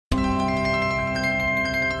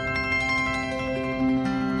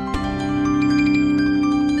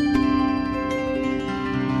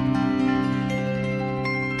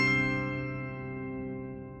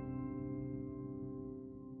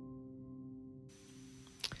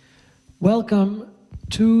Welcome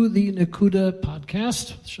to the Nakuda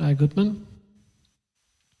podcast, Shai Gutman,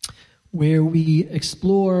 where we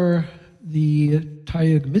explore the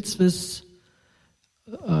Taryag mitzvahs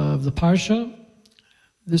of the Parsha.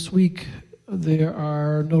 This week there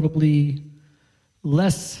are notably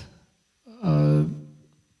less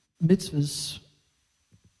mitzvahs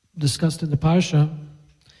discussed in the Parsha,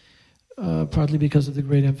 partly because of the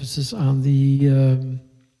great emphasis on the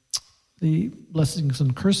blessings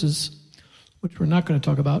and curses, which we're not going to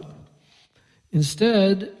talk about.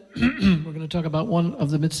 Instead, we're going to talk about one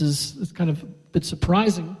of the mitzvahs that's kind of a bit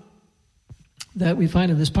surprising that we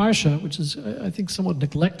find in this parsha, which is, I think, somewhat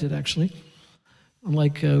neglected, actually.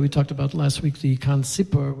 Unlike we talked about last week, the Kan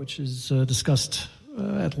Sipur, which is discussed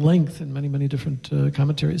at length in many, many different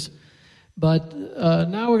commentaries. But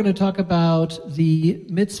now we're going to talk about the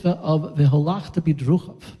mitzvah of Vehalachta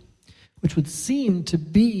Bidrochov, which would seem to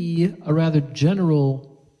be a rather general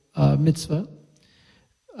mitzvah,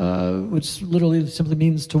 which literally simply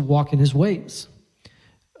means to walk in his ways.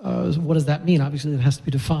 What does that mean? Obviously, it has to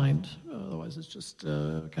be defined. Otherwise, it's just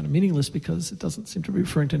kind of meaningless because it doesn't seem to be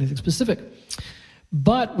referring to anything specific.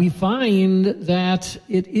 But we find that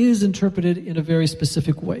it is interpreted in a very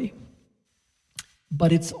specific way.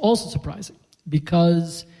 But it's also surprising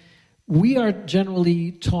because we are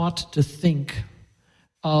generally taught to think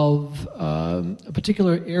of a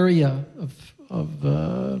particular area of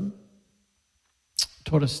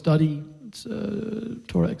Torah study,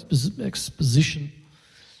 Torah exposition,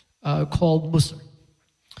 called Musar.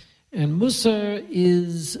 And Musar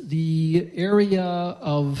is the area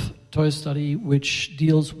of Torah study which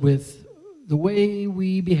deals with the way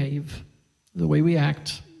we behave, the way we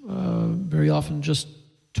act, very often just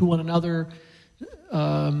to one another,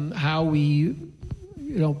 how we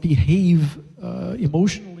behave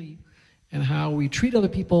emotionally, and how we treat other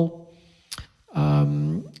people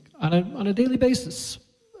on a daily basis,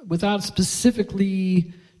 without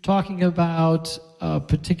specifically talking about a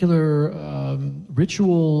particular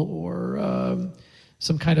ritual or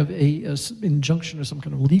some kind of a injunction or some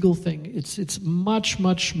kind of legal thing. It's much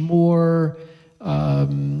more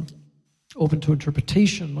open to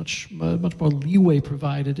interpretation, much more leeway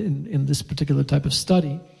provided in this particular type of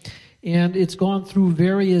study. And it's gone through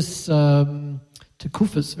various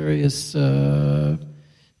tekufas, various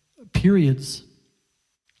periods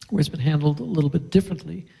where it's been handled a little bit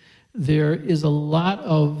differently. There is a lot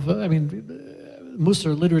of,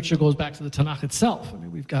 Musar literature goes back to the Tanakh itself.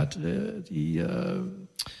 We've got the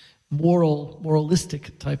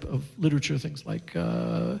moralistic type of literature, things like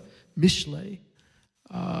Mishlei,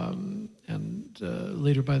 and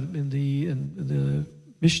later in the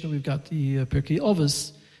Mishnah we've got the Pirkei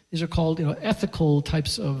Avos. These are called, ethical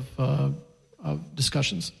types of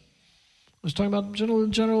discussions. I was talking about general,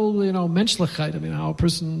 menschlichkeit. How a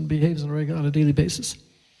person behaves on a daily basis,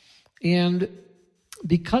 and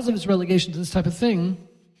because of its relegation to this type of thing,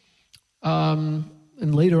 and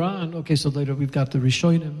later on, later we've got the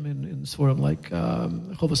Rishonim in Sforim like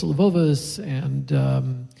Chovos Levovos and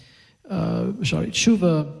Shari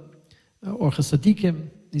Tshuva, Orchos Tzadikim,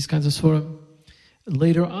 these kinds of Sforim.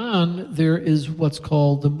 Later on, there is what's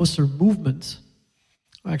called the Musar movement.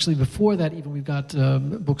 Actually, before that, even we've got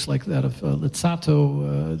books like that of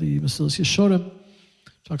Litzato, the Mesilas Yeshorim,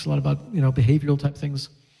 talks a lot about behavioral type things.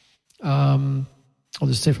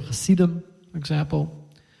 There's Sefer Hasidim, for example,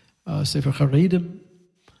 Sefer Charedim,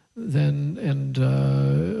 then and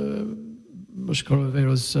Moshe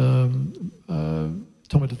Korovero's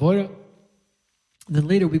Toma Devorah. Then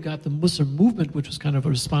later we've got the Musar movement, which was kind of a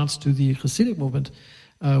response to the Hasidic movement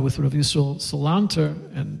with Rav Yisrael Salanter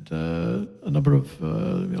and a number of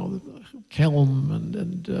Kelm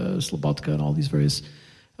and Slobodka and all these various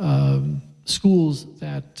schools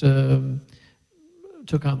that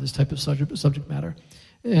took on this type of subject matter.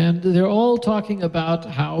 And they're all talking about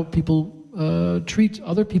how people treat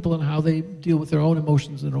other people and how they deal with their own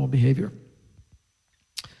emotions and their own behavior.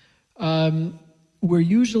 We're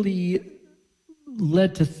usually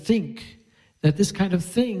led to think that this kind of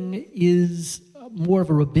thing is more of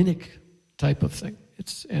a rabbinic type of thing.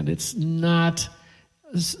 It's not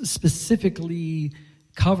specifically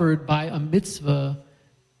covered by a mitzvah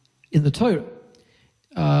in the Torah.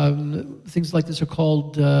 Things like this are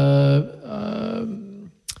called Midos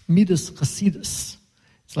Chasidus.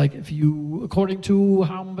 It's like if you, according to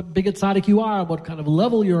how big a tzaddik you are, what kind of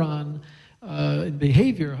level you're on in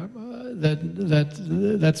behavior,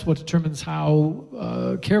 that's what determines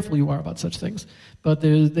how careful you are about such things. But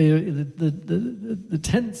the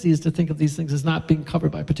tendency is to think of these things as not being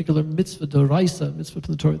covered by a particular mitzvah d'oraisa, mitzvah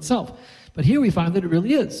to the Torah itself. But here we find that it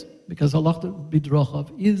really is, because Vehalachta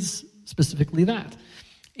Bidrochov is specifically that.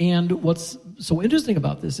 And what's so interesting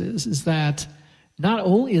about this is that not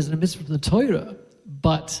only is it a mitzvah from the Torah,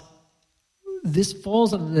 but this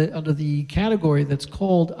falls under the category that's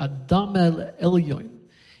called Adam el Elyon.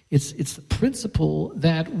 It's the principle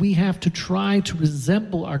that we have to try to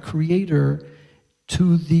resemble our Creator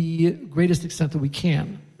to the greatest extent that we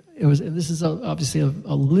can. And this is obviously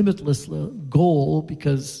a limitless goal,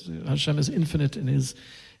 because Hashem is infinite in his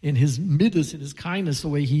Midos, in his kindness, the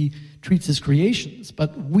way He treats His creations.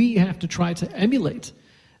 But we have to try to emulate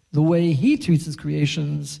the way He treats His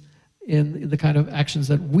creations in the kind of actions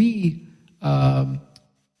that we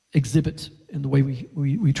exhibit in the way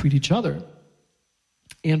we treat each other.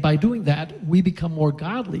 And by doing that, we become more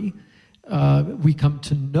godly. We come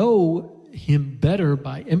to know Him better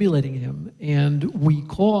by emulating Him, and we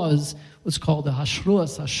cause what's called the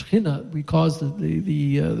hashruas hashchina. We cause the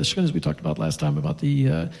shchinas we talked about last time, about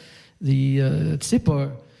the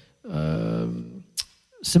tzipor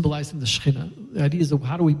symbolizing the shechina. The idea is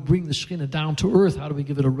how do we bring the shechina down to earth? How do we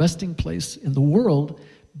give it a resting place in the world?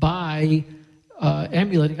 By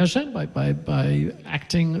emulating Hashem, by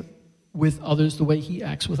acting with others the way He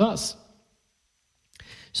acts with us.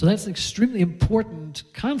 So that's an extremely important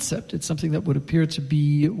concept. It's something that would appear to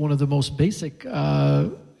be one of the most basic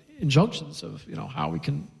injunctions of how we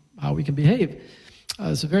can behave.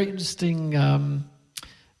 It's a very interesting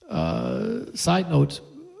side note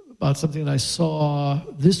about something that I saw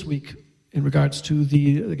this week in regards to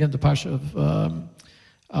the parsha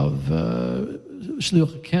of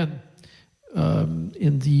Shliach Ken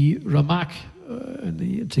in the Ramak. In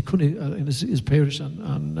the Tikkuni, in his parish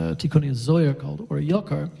on Tikkuni Zohar called Or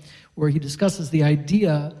Yokar, where he discusses the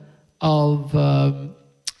idea of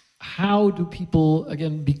how do people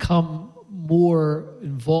again become more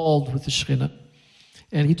involved with the Shekhinah,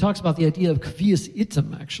 and he talks about the idea of kviyas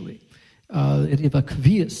itim, actually, the idea of a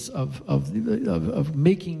kviyas of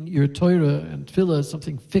making your Torah and Tefillah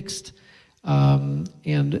something fixed,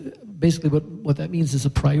 and basically what that means is a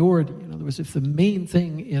priority. In other words, if the main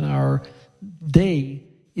thing in our day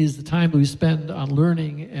is the time that we spend on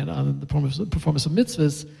learning and on the performance of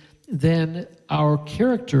mitzvahs, then our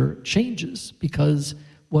character changes, because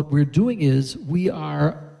what we're doing is we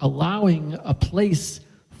are allowing a place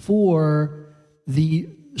for the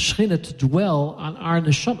Shekhinah to dwell on our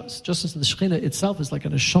neshamas. Just as the Shekhinah itself is like a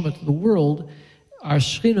neshama to the world, our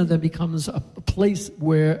Shekhinah then becomes a place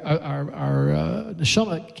where our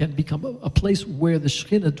neshama can become a place where the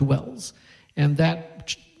Shekhinah dwells, and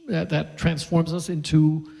that transforms us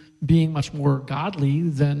into being much more godly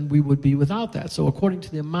than we would be without that. So according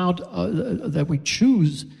to the amount that we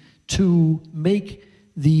choose to make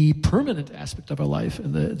the permanent aspect of our life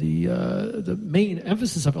and the main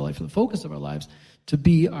emphasis of our life and the focus of our lives to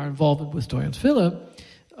be our involvement with Torah and Tefillah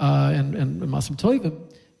and Masim Tovim,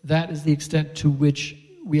 that is the extent to which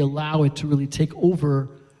we allow it to really take over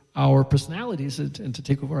our personalities and to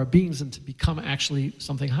take over our beings and to become actually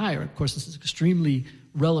something higher. Of course, this is extremely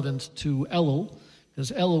relevant to Elul,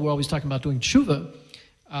 because Elul, we're always talking about doing tshuva.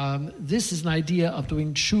 This is an idea of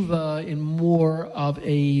doing tshuva in more of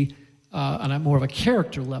on a more of a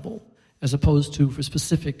character level, as opposed to for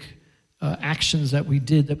specific actions that we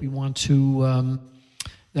did that we want to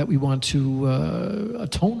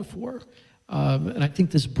atone for. And I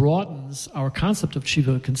think this broadens our concept of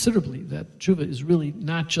tshuva considerably, that tshuva is really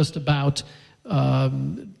not just about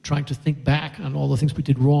trying to think back on all the things we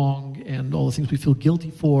did wrong and all the things we feel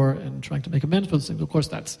guilty for and trying to make amends for those things. Of course,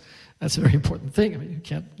 that's a very important thing. I mean, you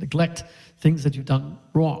can't neglect things that you've done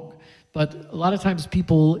wrong. But a lot of times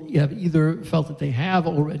people have either felt that they have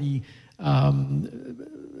already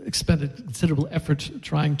expended considerable effort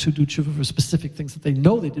trying to do tshuva for specific things that they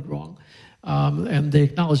know they did wrong, and they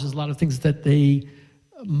acknowledge there's a lot of things that they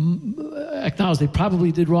acknowledge they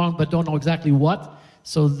probably did wrong but don't know exactly what.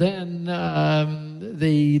 So then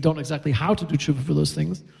they don't know exactly how to do tshuva for those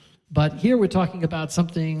things. But here we're talking about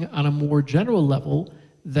something on a more general level,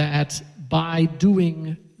 that by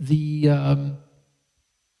doing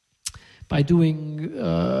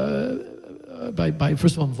by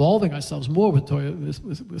first of all involving ourselves more with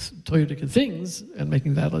Torahic things and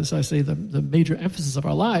making that, as I say, the major emphasis of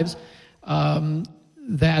our lives,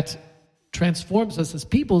 that transforms us as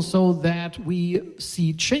people so that we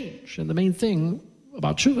see change. And the main thing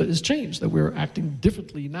about tshuva is change, that we're acting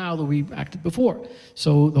differently now than we acted before.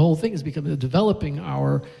 So the whole thing is developing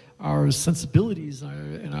our sensibilities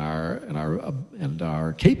and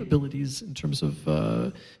our capabilities in terms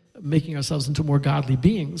of making ourselves into more godly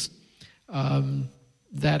beings.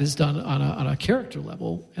 That is done on a character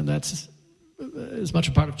level, and that's as much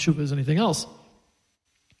a part of tshuva as anything else.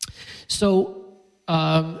 So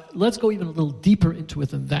let's go even a little deeper into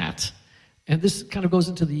it than that, And this kind of goes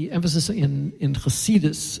into the emphasis in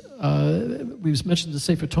Chassidus. We've mentioned the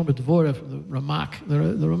Sefer Tomer Dvorah from the Ramak.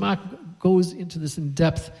 The Ramak goes into this in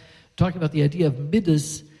depth, talking about the idea of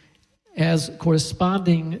Midos as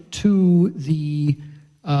corresponding to the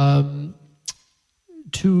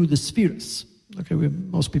spheres. Okay,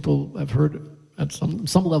 most people have heard at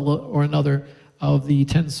some level or another of the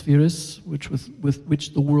 10 spheres, with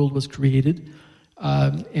which the world was created.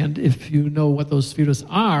 And if you know what those spheres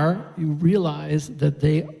are, you realize that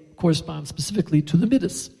they correspond specifically to the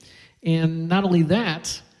Midos. And not only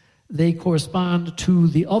that, they correspond to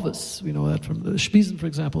the Avos. We know that from the Shpizin, for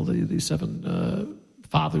example, the 7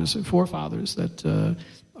 fathers or forefathers that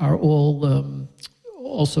are all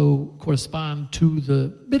also correspond to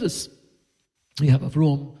the Midos. You have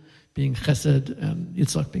Avram being Chesed and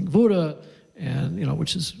Yitzchak being Gvura, and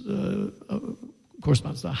which is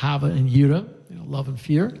corresponds to Hava and Yira, love and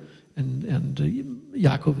fear, and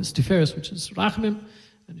Yaakov is Tiferes, which is Rachamim,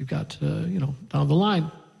 and you've got down the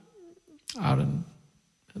line Aaron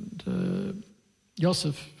and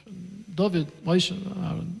Yosef and David, Moshe,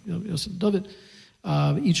 Aaron, Yosef and David,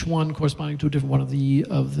 each one corresponding to a different one of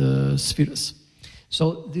the spheres.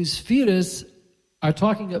 So these spheres are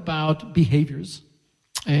talking about behaviors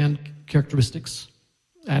and characteristics,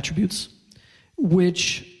 attributes,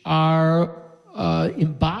 which are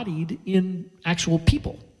embodied in actual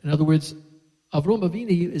people. In other words, Avraham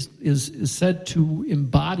Avinu is said to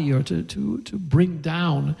embody or to bring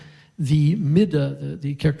down the midah,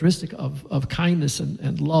 the characteristic of kindness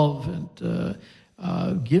and love and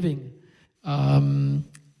giving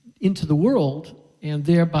into the world, and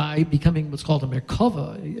thereby becoming what's called a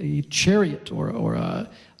merkava, a chariot or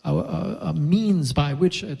a means by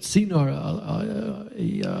which a tzinor,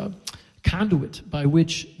 a conduit by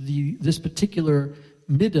which this particular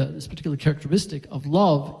midah, this particular characteristic of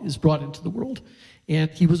love is brought into the world.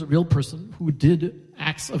 And he was a real person who did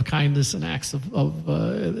acts of kindness and acts of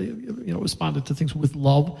responded to things with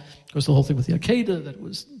love. Of course, the whole thing with the Akedah, that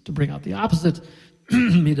was to bring out the opposite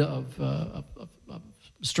midah of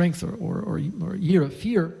strength or year of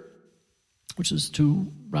fear, which is to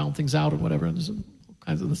round things out or whatever. And there's all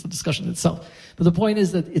kinds of this discussion itself. But the point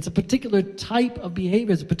is that it's a particular type of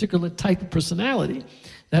behavior, it's a particular type of personality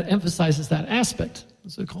that emphasizes that aspect.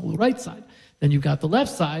 So called the right side. Then you've got the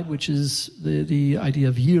left side, which is the idea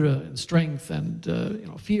of yira and strength and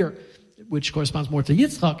fear, which corresponds more to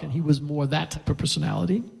Yitzchak, and he was more that type of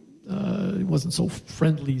personality. He wasn't so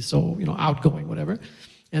friendly, so outgoing, whatever.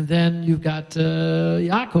 And then you've got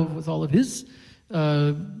Yaakov with all of his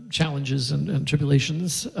challenges and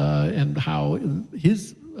tribulations, and how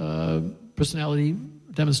his personality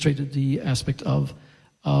demonstrated the aspect of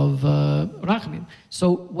Rachamim.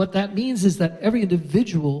 So what that means is that every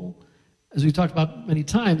individual, as we've talked about many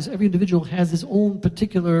times, every individual has his own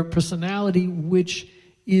particular personality, which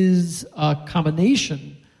is a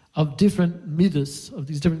combination of different midas, of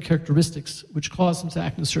these different characteristics, which cause him to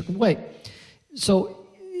act in a certain way. So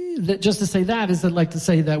just to say that is like to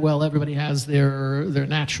say that, well, everybody has their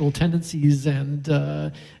natural tendencies, and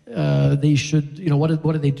they should, what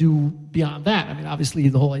do they do beyond that? I mean, obviously,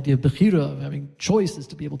 the whole idea of bechira, of having choice, is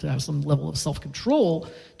to be able to have some level of self-control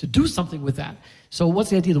to do something with that. So what's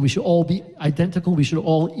the idea? That we should all be identical? We should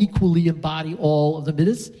all equally embody all of the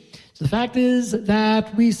midas? So the fact is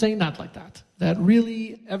that we say not like that. That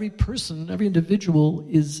really every person, every individual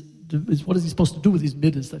is what is he supposed to do with these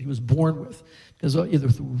midas that he was born with? Because either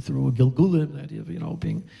through a gilgulim, the idea of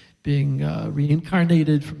being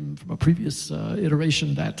reincarnated from a previous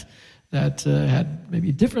iteration that had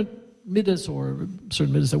maybe different midas, or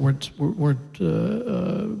certain midas that weren't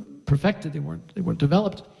perfected, they weren't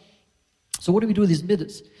developed. So what do we do with these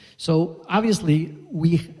midas? So obviously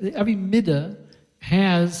every midah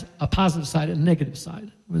has a positive side and a negative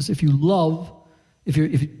side. Whereas if you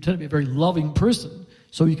tend to be a very loving person,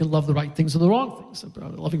 so you can love the right things or the wrong things. A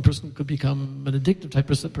loving person could become an addictive type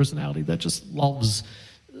of personality that just loves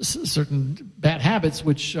certain bad habits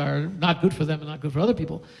which are not good for them and not good for other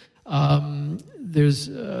people. There's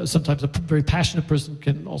sometimes a very passionate person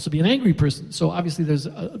can also be an angry person. So obviously there's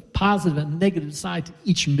a positive and negative side to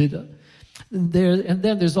each midah. And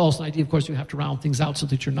then there's also an idea, of course, you have to round things out so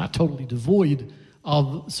that you're not totally devoid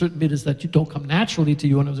of certain midas that you don't come naturally to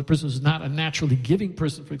you. And as a person who's not a naturally giving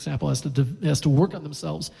person, for example, has to work on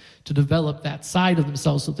themselves to develop that side of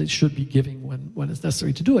themselves so they should be giving when it's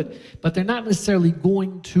necessary to do it. But they're not necessarily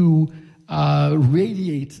going to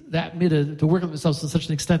radiate that midah to work on themselves to such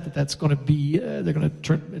an extent that that's going to be, they're going to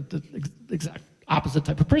turn into the exact opposite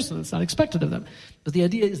type of person. That's not expected of them. But the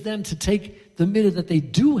idea is then to take the midah that they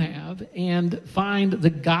do have and find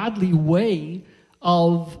the godly way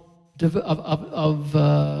of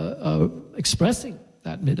expressing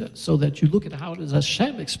that midah, so that you look at how does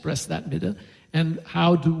Hashem express that midah, and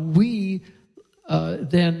how do we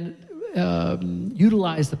then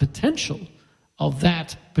utilize the potential of that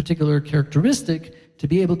particular characteristic to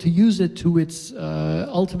be able to use it to its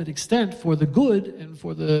ultimate extent for the good and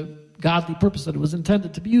for the godly purpose that it was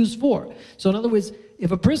intended to be used for. So in other words,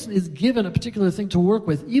 if a person is given a particular thing to work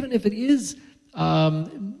with, even if it is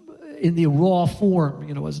in the raw form,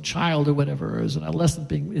 as a child or whatever, or as an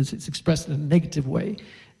adolescent it's expressed in a negative way,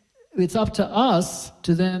 it's up to us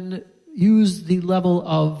to then use the level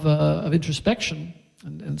of introspection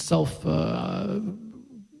and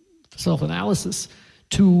self-analysis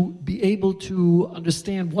to be able to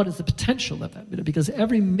understand what is the potential of that midah, because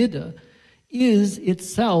every midah is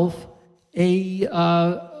itself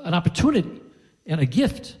an opportunity and a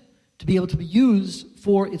gift to be able to be used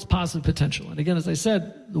for its positive potential. And again, as I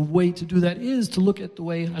said, the way to do that is to look at the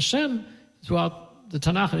way Hashem, throughout the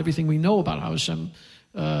Tanakh and everything we know about how Hashem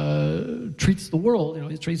treats the world,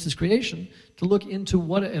 he treats his creation, to look into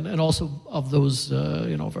what, and also of those,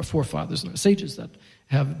 of our forefathers and our sages that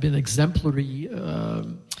have been exemplary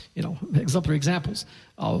examples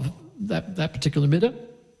of that particular midah,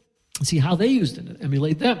 and see how they used it and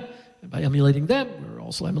emulate them. And by emulating them, we're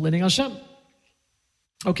also emulating Hashem.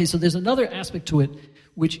 Okay, so there's another aspect to it,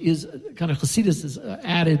 which is kind of Chassidus is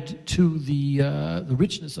added to the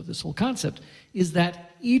richness of this whole concept, is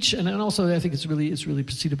that each, and also I think it's really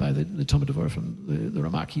preceded by the Talmud Devorah from the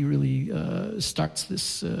Ramak. He really starts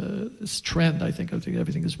this trend. I think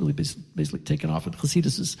everything is really basically taken off, and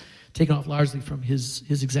Chassidus is taken off largely from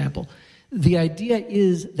his example. The idea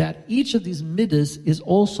is that each of these midas is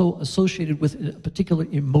also associated with a particular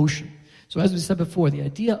emotion. So as we said before, the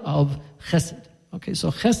idea of chesed. Okay, so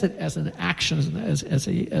chesed as an action, as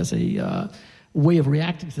a way of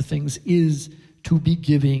reacting to things, is to be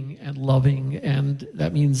giving and loving, and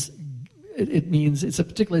that means it's a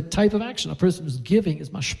particular type of action. A person who's giving is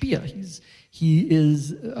mashpia. He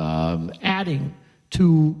is adding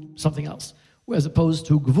to something else, as opposed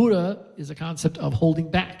to gevura is a concept of holding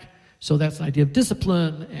back. So that's an idea of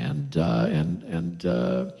discipline and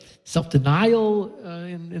self-denial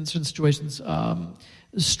in certain situations.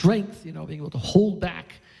 Strength, being able to hold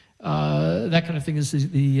back, that kind of thing is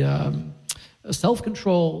the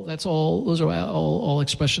self-control. Those are all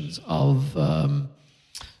expressions of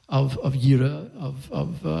yira,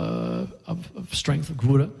 of strength, of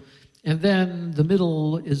gvura. And then the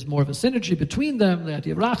middle is more of a synergy between them. The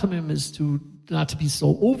idea of rachamim is not to be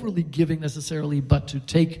so overly giving necessarily, but to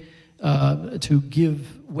take. To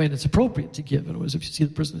give when it's appropriate to give. In other words, if you see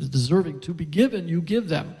the person is deserving to be given, you give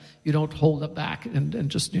them. You don't hold them back and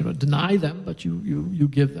just deny them, but you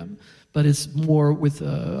give them. But it's more with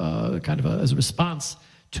as a response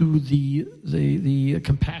to the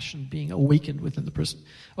compassion being awakened within the person.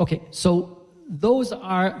 Okay, so those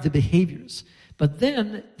are the behaviors. But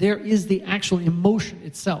then there is the actual emotion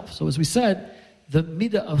itself. So as we said, the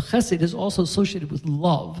midah of chesed is also associated with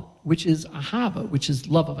love, which is ahava, which is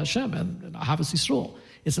love of Hashem and ahavas Yisrael.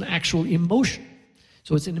 It's an actual emotion.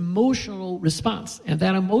 So it's an emotional response. And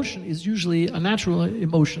that emotion is usually a natural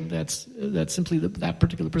emotion that's simply that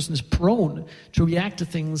particular person is prone to react to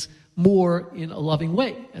things more in a loving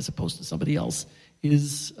way, as opposed to somebody else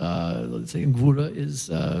is, let's say in gvura, is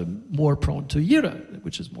more prone to yira,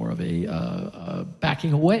 which is more of a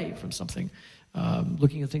backing away from something,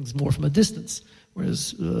 looking at things more from a distance.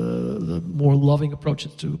 Whereas the more loving approach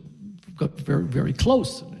is to go very, very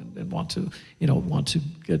close and want to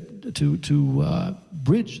get to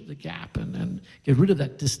bridge the gap and get rid of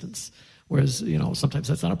that distance. Whereas sometimes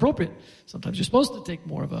that's not appropriate. Sometimes you're supposed to take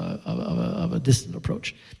more of a distant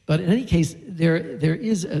approach. But in any case, there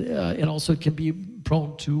is and also it can be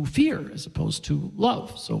prone to fear as opposed to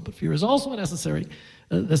love. But fear is also a necessary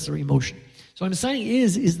emotion. So what I'm saying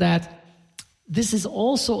is that this is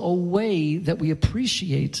also a way that we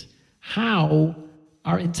appreciate how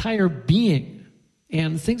our entire being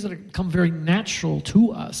and things that come very natural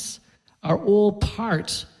to us are all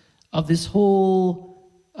part of this whole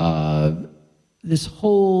avoida,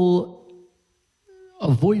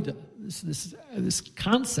 this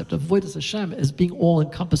concept of avodas Hashem as being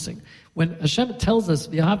all-encompassing. When Hashem tells us,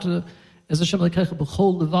 as Hashem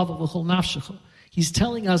b'chol levav v'chol nafshecha, He's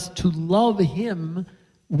telling us to love Him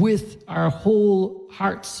with our whole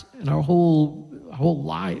hearts and our whole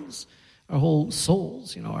lives, our whole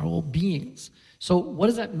souls, our whole beings. So what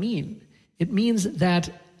does that mean? It means that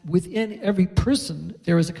within every person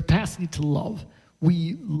there is a capacity to love.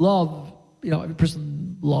 We love, every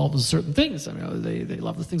person loves certain things. They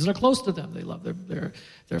love the things that are close to them. They love their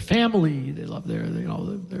family. They love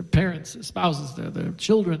their parents, their spouses, their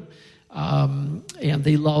children. And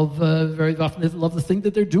they love, very often, they love the thing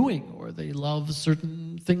that they're doing, or they love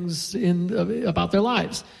certain things about their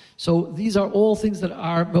lives. So these are all things that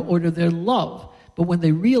are in order their love. But when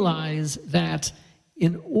they realize that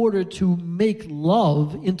in order to make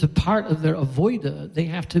love into part of their avoida, they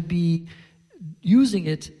have to be using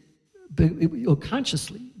it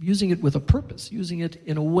consciously, using it with a purpose, using it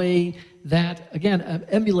in a way that, again,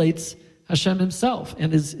 emulates Hashem himself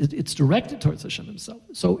and it's directed towards Hashem himself.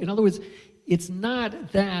 So, in other words, it's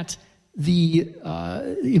not that the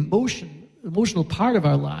emotional part of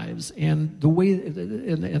our lives and the way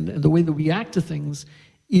and the way that we react to things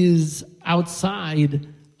is outside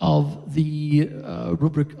of the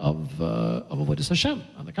rubric of avodas Hashem.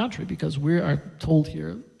 On the contrary, because we are told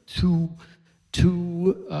here to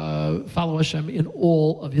follow Hashem in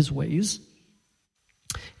all of his ways.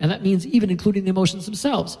 And that means even including the emotions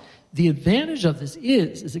themselves. The advantage of this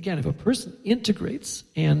is again, if a person integrates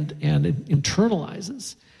and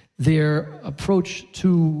internalizes their approach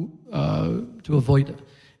to avoida,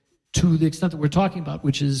 to the extent that we're talking about,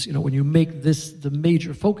 which is, when you make this the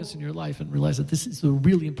major focus in your life and realize that this is the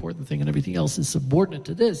really important thing and everything else is subordinate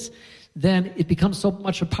to this, then it becomes so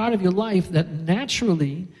much a part of your life that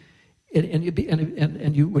naturally,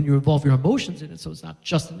 and you when you involve your emotions in it, so it's not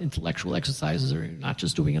just an intellectual exercise, or you're not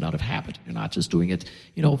just doing it out of habit, you're not just doing it,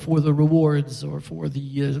 for the rewards or for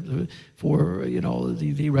the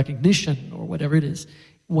recognition or whatever it is.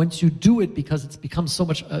 Once you do it, because it becomes so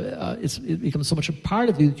much a part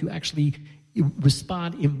of you that you actually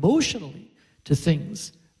respond emotionally to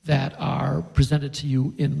things that are presented to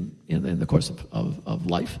you in the course of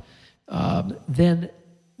life, then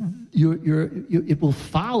it will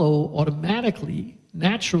follow automatically,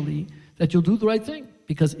 naturally, that you'll do the right thing.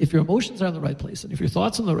 Because if your emotions are in the right place, and if your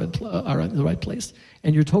thoughts are in the right place,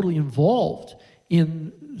 and you're totally involved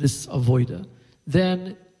in this avoida,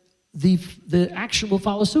 then the action will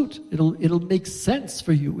follow suit. It'll make sense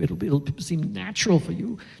for you. It'll seem natural for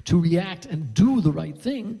you to react and do the right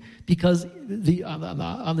thing, because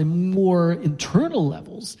on the more internal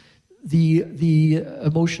levels, the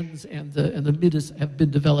emotions and the Midos have been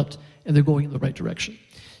developed, and they're going in the right direction.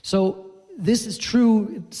 So this is true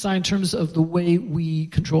in terms of the way we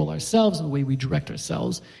control ourselves and the way we direct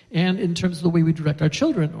ourselves, and in terms of the way we direct our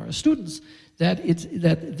children or our students. It's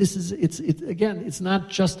not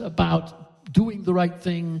just about doing the right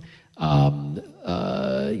thing,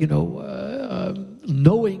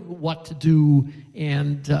 knowing what to do,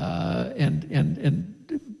 and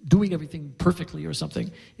doing everything perfectly or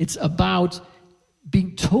something. It's about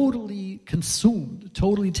being totally consumed,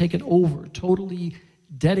 totally taken over, totally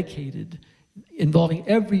dedicated, involving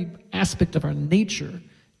every aspect of our nature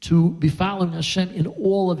to be following Hashem in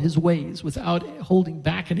all of his ways, without holding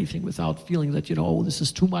back anything, without feeling that, this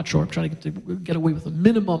is too much, or I'm trying to get away with a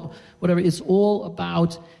minimum, whatever. It's all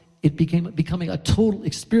about it becoming a total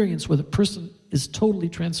experience where the person is totally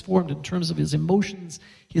transformed in terms of his emotions,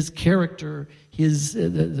 his character, his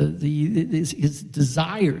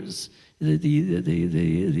desires, the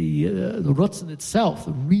rotzen itself,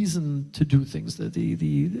 the reason to do things,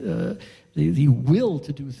 the will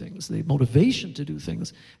to do things, the motivation to do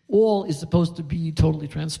things, all is supposed to be totally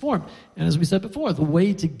transformed. And as we said before, the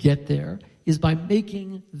way to get there is by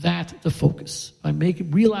making that the focus, by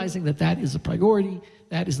realizing that is a priority,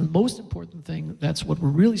 that is the most important thing, that's what we're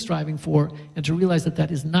really striving for, and to realize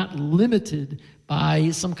that is not limited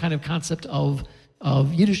by some kind of concept of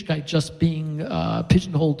Yiddishkeit just being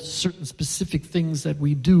pigeonholed to certain specific things that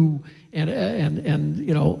we do, and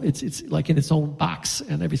it's like in its own box,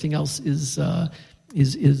 and everything else is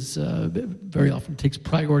very often takes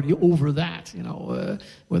priority over that.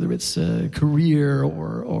 Whether it's career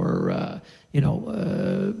or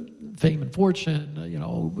fame and fortune,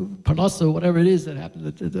 parnassa, whatever it is that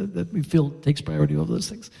happens that we feel takes priority over those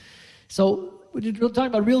things. So when you're talking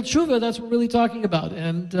about real tshuva, that's what we're really talking about.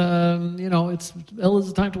 And, it's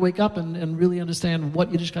the time to wake up and really understand what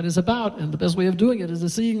Yiddishkeit is about. And the best way of doing it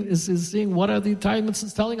is seeing what are the Torah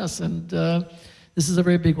mitzvahs telling us. And this is a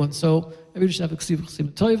very big one. So everybody should have a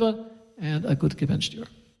ksiv toiva and a good gebencht year.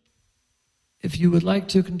 If you would like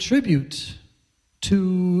to contribute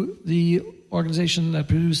to the organization that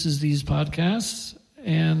produces these podcasts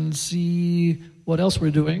and see what else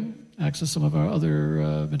we're doing, access some of our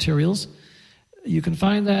other materials, you can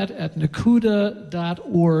find that at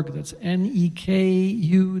nekuda.org. That's NEKUDAH.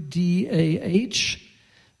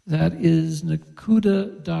 That is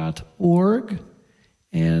nekuda.org.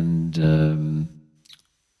 And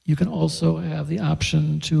you can also have the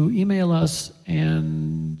option to email us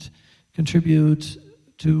and contribute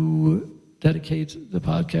to dedicate the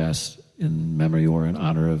podcast in memory or in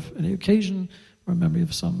honor of any occasion or in memory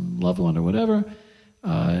of some loved one or whatever,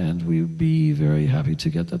 and we'd be very happy to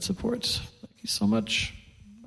get that support. Thank you so much.